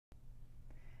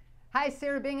Hi,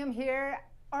 Sarah Bingham here.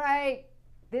 All right,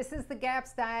 this is the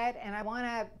GAPS diet, and I want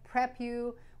to prep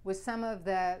you with some of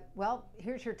the, well,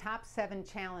 here's your top 7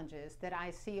 challenges that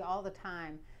I see all the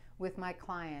time with my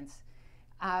clients.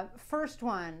 First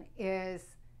one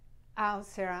is, oh,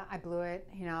 Sarah, I blew it.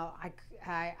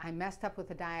 I messed up with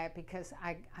the diet because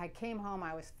I came home,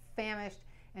 I was famished,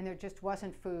 and there just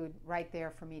wasn't food right there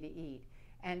for me to eat.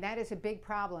 And that is a big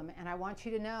problem, and I want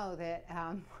you to know that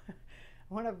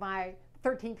one of my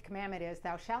 13th commandment is,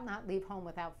 thou shalt not leave home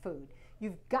without food.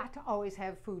 You've got to always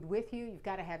have food with you. You've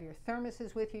got to have your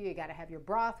thermoses with you. You've got to have your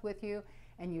broth with you.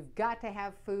 And you've got to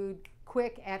have food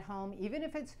quick at home, even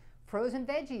if it's frozen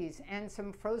veggies and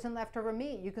some frozen leftover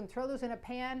meat. You can throw those in a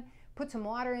pan, put some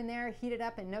water in there, heat it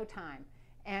up in no time,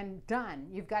 and done.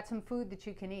 You've got some food that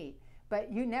you can eat.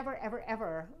 But you never, ever,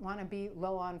 ever want to be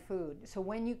low on food. So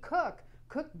when you cook,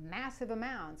 cook massive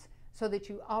amounts so that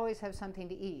you always have something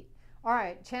to eat. All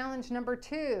right, challenge number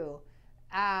 2.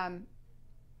 I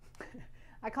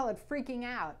call it freaking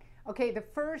out. Okay, the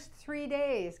first 3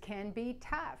 days can be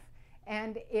tough.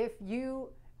 And if you,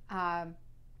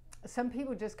 some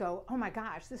people just go, oh my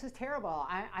gosh, this is terrible.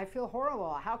 I feel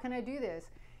horrible. How can I do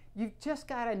this? You've just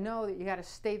got to know that you got to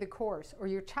stay the course, or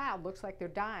your child looks like they're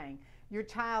dying. Your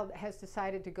child has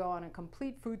decided to go on a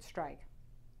complete food strike.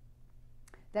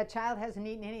 That child hasn't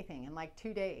eaten anything in like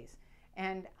 2 days.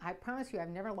 And I promise you, I've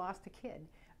never lost a kid.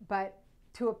 But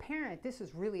to a parent, this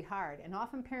is really hard. And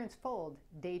often parents fold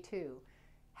day 2.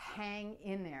 Hang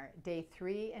in there. Day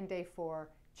 3 and day 4,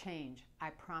 change. I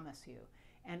promise you.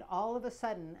 And all of a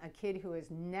sudden, a kid who has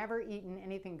never eaten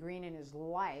anything green in his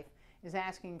life is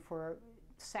asking for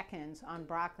seconds on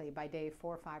broccoli by day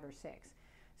 4, 5, or 6.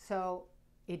 So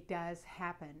it does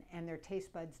happen, and their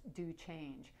taste buds do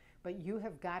change. But you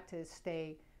have got to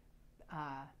stay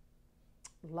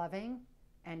loving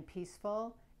and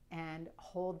peaceful and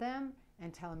hold them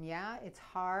and tell them, yeah, it's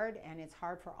hard, and it's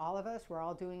hard for all of us. We're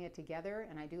all doing it together,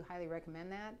 and I do highly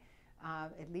recommend that.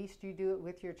 At least you do it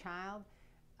with your child,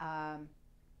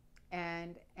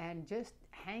 and just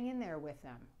hang in there with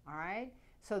them, all right?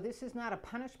 So this is not a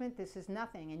punishment. This is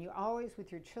nothing. And you always,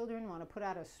 with your children, want to put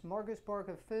out a smorgasbord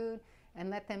of food and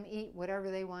let them eat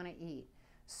whatever they want to eat.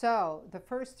 So the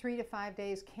first 3 to 5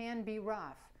 days can be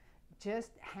rough.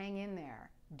 Just hang in there.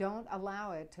 Don't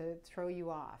allow it to throw you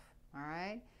off, all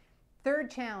right? Third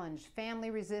challenge,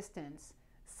 family resistance.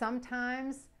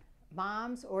 Sometimes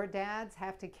moms or dads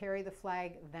have to carry the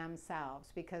flag themselves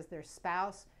because their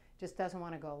spouse just doesn't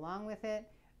want to go along with it.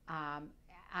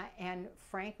 And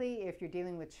frankly, if you're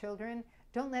dealing with children,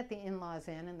 don't let the in-laws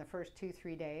in the first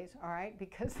 2-3 days, all right?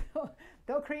 Because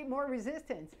they'll create more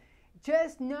resistance.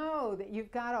 Just know that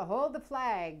you've got to hold the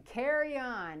flag, carry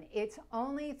on. It's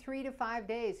only 3 to 5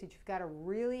 days that you've got to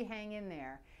really hang in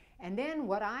there. And then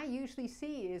what I usually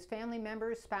see is family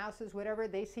members, spouses, whatever,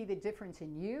 they see the difference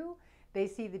in you, they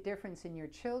see the difference in your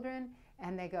children,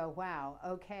 and they go, wow,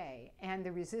 okay. And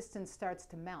the resistance starts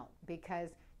to melt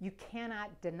because you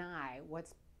cannot deny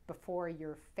what's before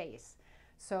your face.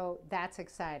 So that's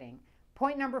exciting.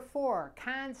 Point number 4,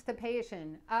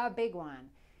 constipation, a big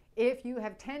one. If you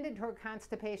have tended toward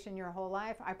constipation your whole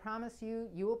life, I promise you,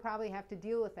 you will probably have to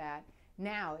deal with that.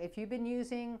 Now, if you've been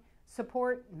using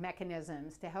support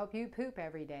mechanisms to help you poop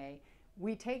every day,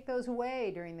 we take those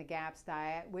away during the GAPS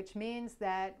diet, which means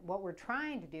that what we're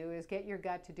trying to do is get your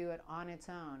gut to do it on its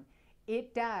own.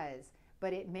 It does,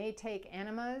 but it may take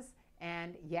enemas,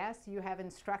 and yes, you have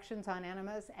instructions on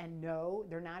enemas, and no,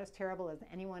 they're not as terrible as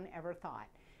anyone ever thought.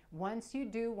 Once you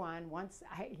do one,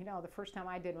 the first time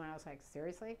I did one, I was like,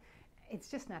 seriously? It's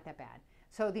just not that bad.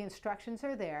 So the instructions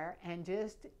are there, and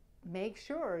just make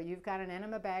sure you've got an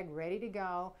enema bag ready to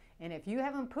go. And if you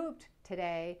haven't pooped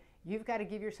today, you've got to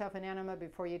give yourself an enema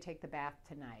before you take the bath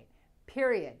tonight.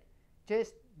 Period.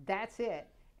 Just, that's it.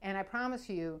 And I promise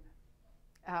you,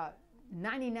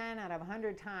 99 out of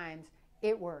 100 times,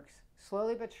 it works.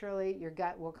 Slowly but surely, your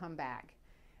gut will come back.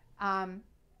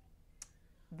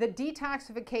 The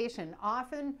detoxification,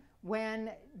 often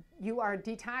when you are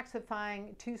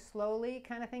detoxifying too slowly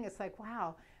kind of thing, it's like,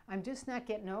 wow, I'm just not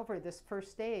getting over this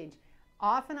first stage.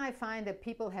 Often I find that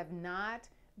people have not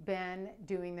been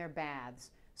doing their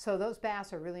baths. So those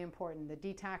baths are really important. The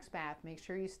detox bath, make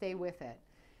sure you stay with it.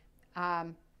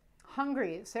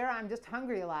 Hungry, Sarah, I'm just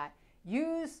hungry a lot.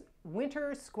 Use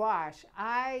winter squash.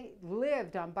 I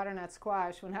lived on butternut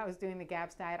squash when I was doing the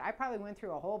GAPS diet. I probably went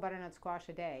through a whole butternut squash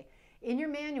a day. In your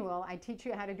manual, I teach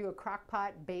you how to do a crock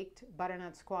pot baked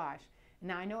butternut squash.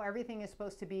 Now, I know everything is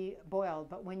supposed to be boiled,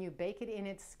 but when you bake it in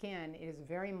its skin, it is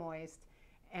very moist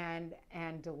and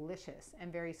delicious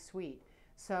and very sweet.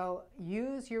 So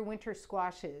use your winter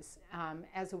squashes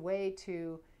as a way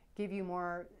to give you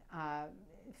more,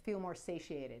 feel more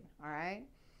satiated, all right?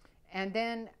 And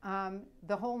then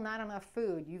the whole not enough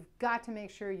food. You've got to make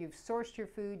sure you've sourced your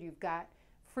food. You've got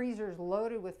freezers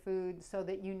loaded with food so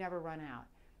that you never run out.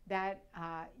 That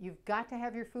you've got to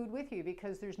have your food with you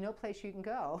because there's no place you can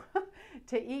go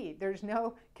to eat. There's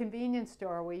no convenience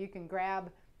store where you can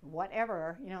grab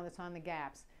whatever, you know, that's on the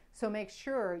gaps. So make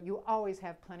sure you always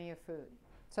have plenty of food.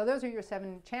 So those are your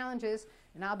 7 challenges,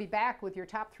 and I'll be back with your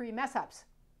top 3 mess ups.